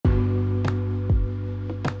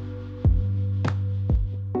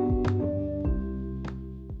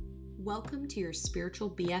Welcome to your Spiritual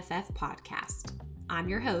BFF podcast. I'm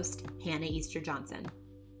your host, Hannah Easter Johnson.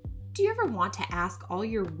 Do you ever want to ask all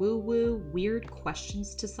your woo-woo, weird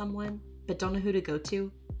questions to someone, but don't know who to go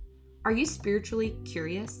to? Are you spiritually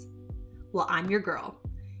curious? Well, I'm your girl,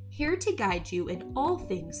 here to guide you in all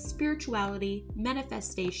things spirituality,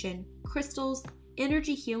 manifestation, crystals,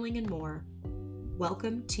 energy healing, and more.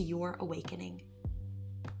 Welcome to your awakening.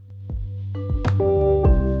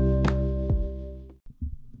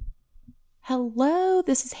 Hello,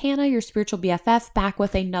 this is Hannah, your spiritual BFF, back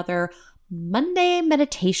with another Monday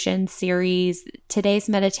meditation series. Today's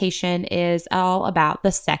meditation is all about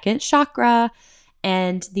the second chakra,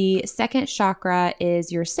 and the second chakra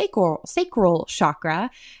is your sacral chakra.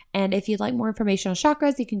 And if you'd like more information on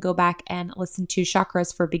chakras, you can go back and listen to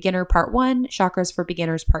Chakras for Beginner Part 1, Chakras for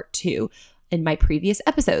Beginners Part 2 in my previous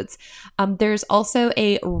episodes. There's also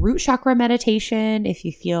a root chakra meditation if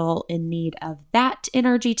you feel in need of that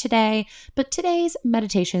energy today. But today's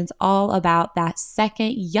meditation is all about that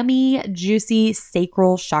second yummy, juicy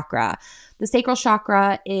sacral chakra. The sacral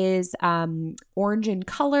chakra is orange in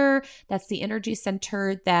color. That's the energy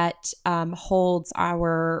center that holds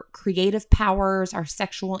our creative powers, our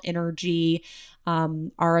sexual energy,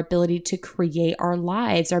 our ability to create our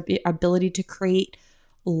lives, our ability to create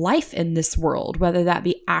life in this world, whether that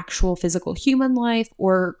be actual physical human life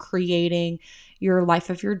or creating your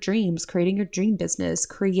life of your dreams, creating your dream business,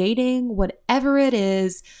 creating whatever it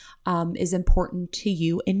is important to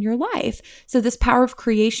you in your life. So this power of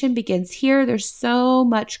creation begins here. There's so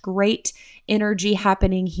much great energy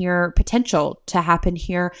happening here, potential to happen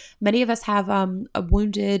here. Many of us have a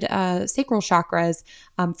wounded sacral chakras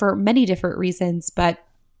for many different reasons, but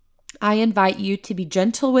I invite you to be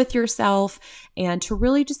gentle with yourself and to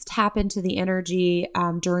really just tap into the energy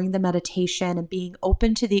during the meditation and being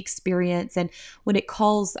open to the experience. And when I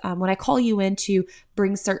call you in to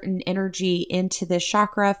bring certain energy into this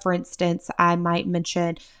chakra, for instance, I might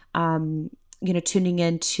mention, tuning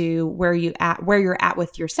into where you're at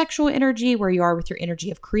with your sexual energy, where you are with your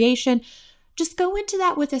energy of creation. Just go into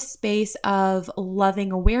that with a space of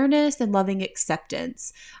loving awareness and loving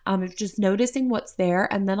acceptance, just noticing what's there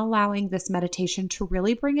and then allowing this meditation to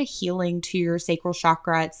really bring a healing to your sacral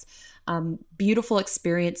chakra. It's beautiful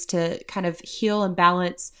experience to kind of heal and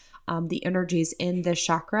balance the energies in this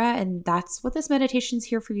chakra. And that's what this meditation is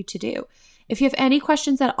here for you to do. If you have any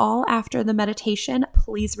questions at all after the meditation,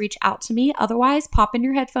 please reach out to me. Otherwise, pop in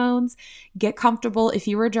your headphones, get comfortable. If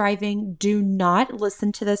you are driving, do not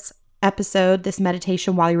listen to this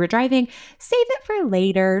meditation while you were driving. Save it for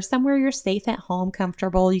later, somewhere you're safe at home,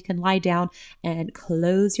 comfortable. You can lie down and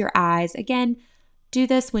close your eyes. Again, do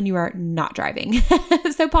this when you are not driving.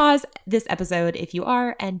 So pause this episode if you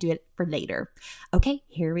are and do it for later. Okay,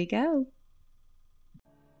 here we go.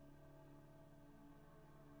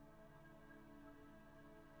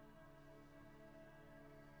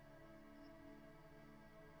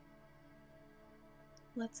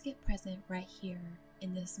 Let's get present right here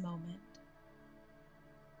in this moment.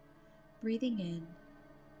 Breathing in,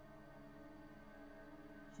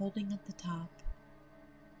 holding at the top,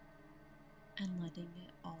 and letting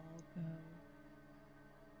it all go.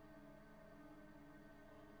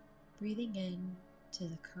 Breathing in to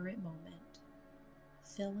the current moment,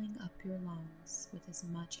 filling up your lungs with as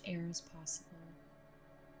much air as possible.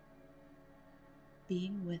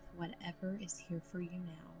 Being with whatever is here for you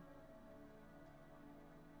now,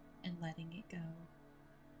 and letting it go.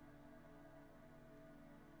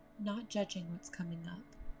 Not judging what's coming up,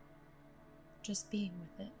 just being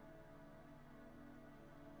with it.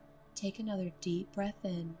 Take another deep breath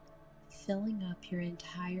in, filling up your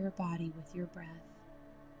entire body with your breath.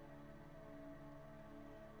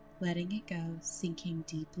 Letting it go, sinking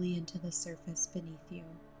deeply into the surface beneath you.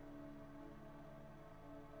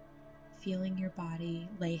 Feeling your body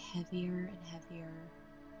lay heavier and heavier,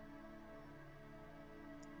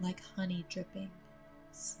 like honey dripping,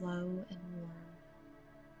 slow and warm.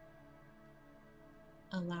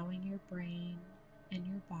 Allowing your brain and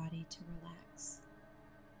your body to relax.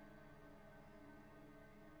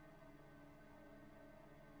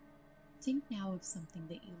 Think now of something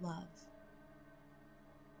that you love.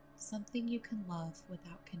 Something you can love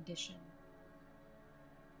without condition.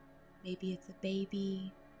 Maybe it's a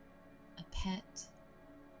baby, a pet,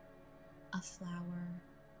 a flower,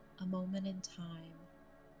 a moment in time,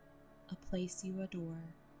 a place you adore.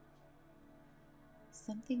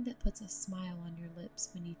 Something that puts a smile on your lips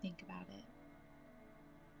when you think about it.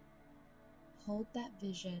 Hold that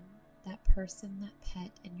vision, that person, that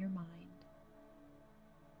pet in your mind.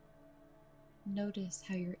 Notice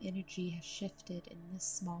how your energy has shifted in this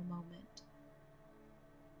small moment.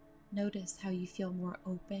 Notice how you feel more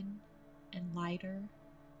open and lighter,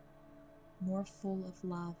 more full of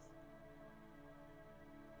love.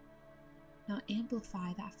 Now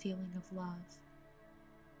amplify that feeling of love.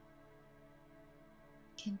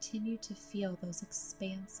 Continue to feel those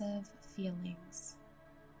expansive feelings.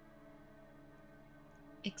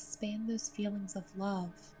 Expand those feelings of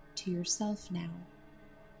love to yourself now.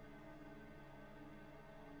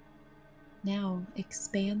 Now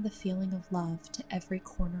expand the feeling of love to every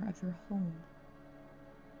corner of your home.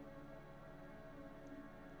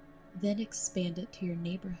 Then expand it to your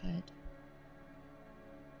neighborhood.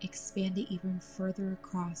 Expand it even further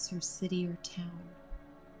across your city or town.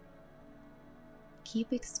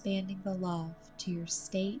 Keep expanding the love to your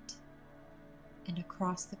state and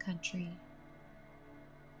across the country,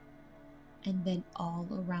 and then all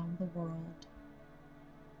around the world.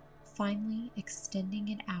 Finally, extending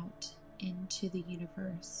it out into the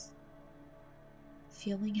universe,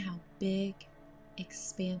 feeling how big,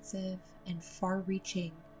 expansive, and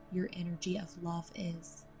far-reaching your energy of love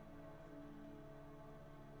is.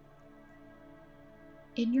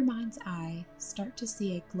 In your mind's eye, start to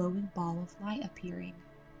see a glowing ball of light appearing.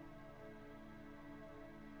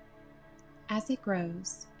 As it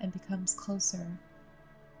grows and becomes closer,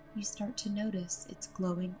 you start to notice it's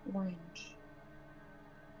glowing orange.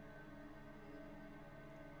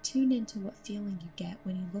 Tune into what feeling you get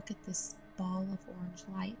when you look at this ball of orange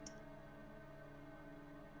light.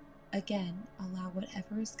 Again, allow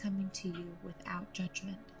whatever is coming to you without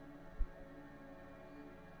judgment.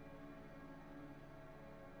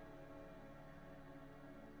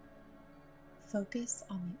 Focus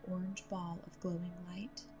on the orange ball of glowing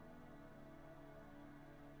light.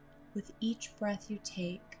 With each breath you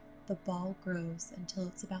take, the ball grows until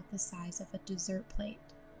it's about the size of a dessert plate.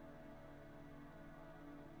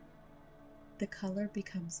 The color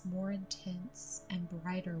becomes more intense and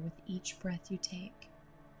brighter with each breath you take.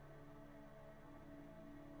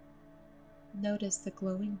 Notice the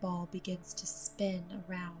glowing ball begins to spin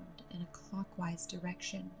around in a clockwise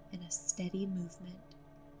direction in a steady movement.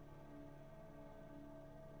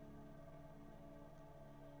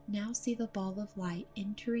 Now see the ball of light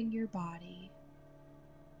entering your body,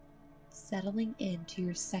 settling into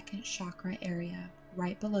your second chakra area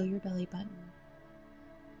right below your belly button.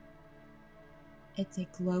 It's a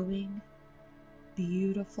glowing,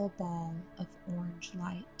 beautiful ball of orange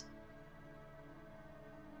light.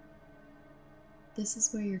 This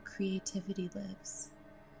is where your creativity lives,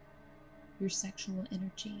 your sexual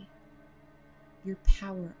energy, your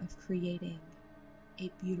power of creating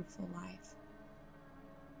a beautiful life.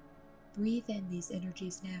 Breathe in these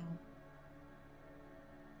energies now,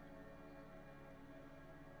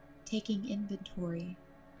 taking inventory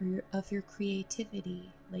of your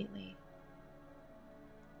creativity lately.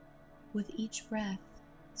 With each breath,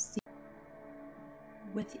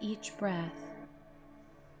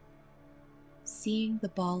 seeing the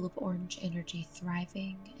ball of orange energy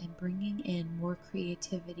thriving and bringing in more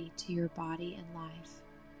creativity to your body and life.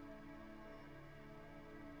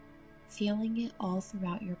 Feeling it all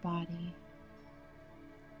throughout your body.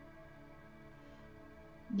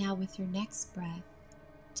 Now with your next breath,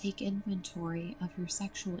 take inventory of your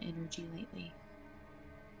sexual energy lately.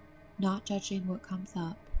 Not judging what comes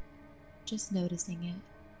up, just noticing it.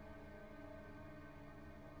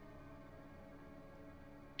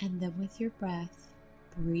 And then with your breath,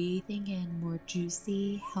 breathing in more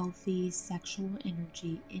juicy, healthy sexual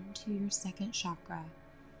energy into your second chakra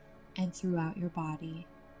and throughout your body.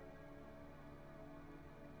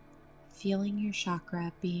 Feeling your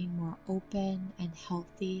chakra being more open and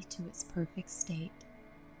healthy to its perfect state.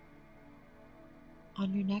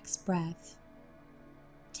 On your next breath,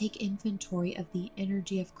 take inventory of the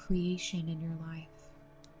energy of creation in your life.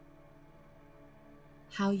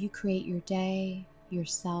 How you create your day,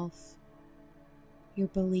 yourself, your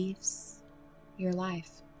beliefs, your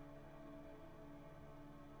life.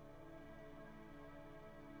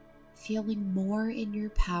 Feeling more in your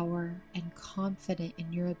power and confident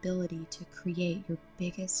in your ability to create your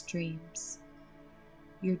biggest dreams,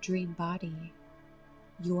 your dream body,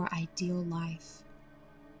 your ideal life.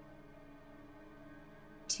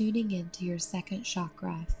 Tuning into your second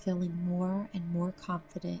chakra, feeling more and more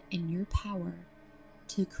confident in your power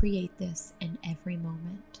to create this in every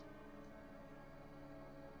moment.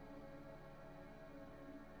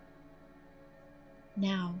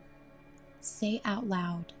 Now, say out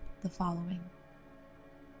loud the following.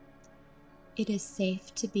 It is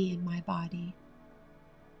safe to be in my body.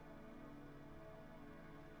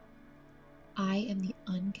 I am the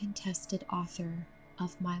uncontested author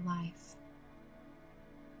of my life.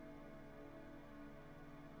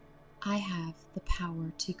 I have the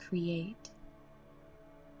power to create.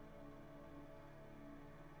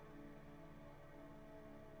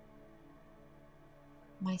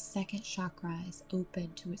 My second chakra is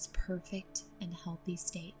open to its perfect and healthy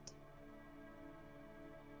state.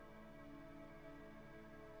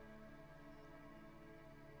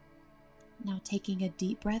 Now taking a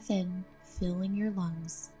deep breath in, filling your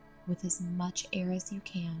lungs with as much air as you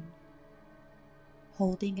can,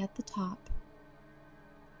 holding at the top,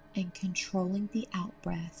 and controlling the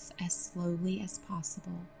out-breath as slowly as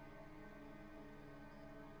possible.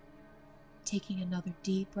 Taking another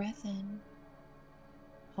deep breath in,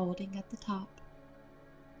 holding at the top,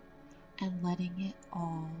 and letting it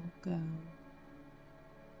all go.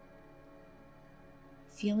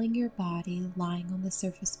 Feeling your body lying on the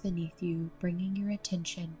surface beneath you, bringing your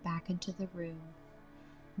attention back into the room,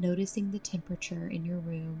 noticing the temperature in your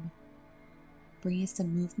room, bringing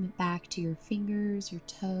some movement back to your fingers, your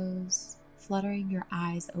toes, fluttering your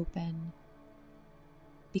eyes open,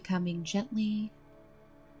 becoming gently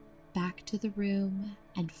back to the room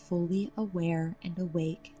and fully aware and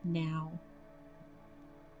awake now.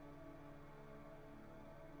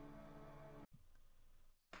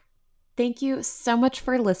 Thank you so much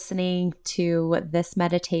for listening to this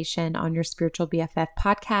meditation on your Spiritual BFF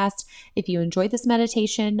podcast. If you enjoyed this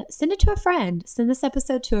meditation, send it to a friend. Send this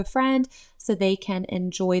episode to a friend so they can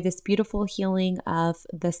enjoy this beautiful healing of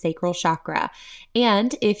the sacral chakra.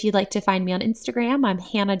 And if you'd like to find me on Instagram, I'm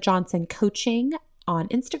Hannah Johnson Coaching on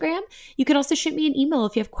Instagram. You can also shoot me an email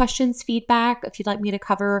if you have questions, feedback, if you'd like me to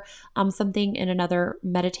cover something in another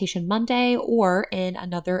Meditation Monday or in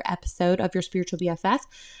another episode of your Spiritual BFF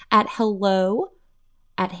at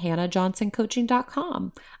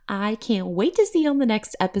hello@hannahjohnsoncoaching.com. I can't wait to see you on the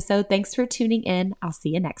next episode. Thanks for tuning in. I'll see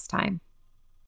you next time.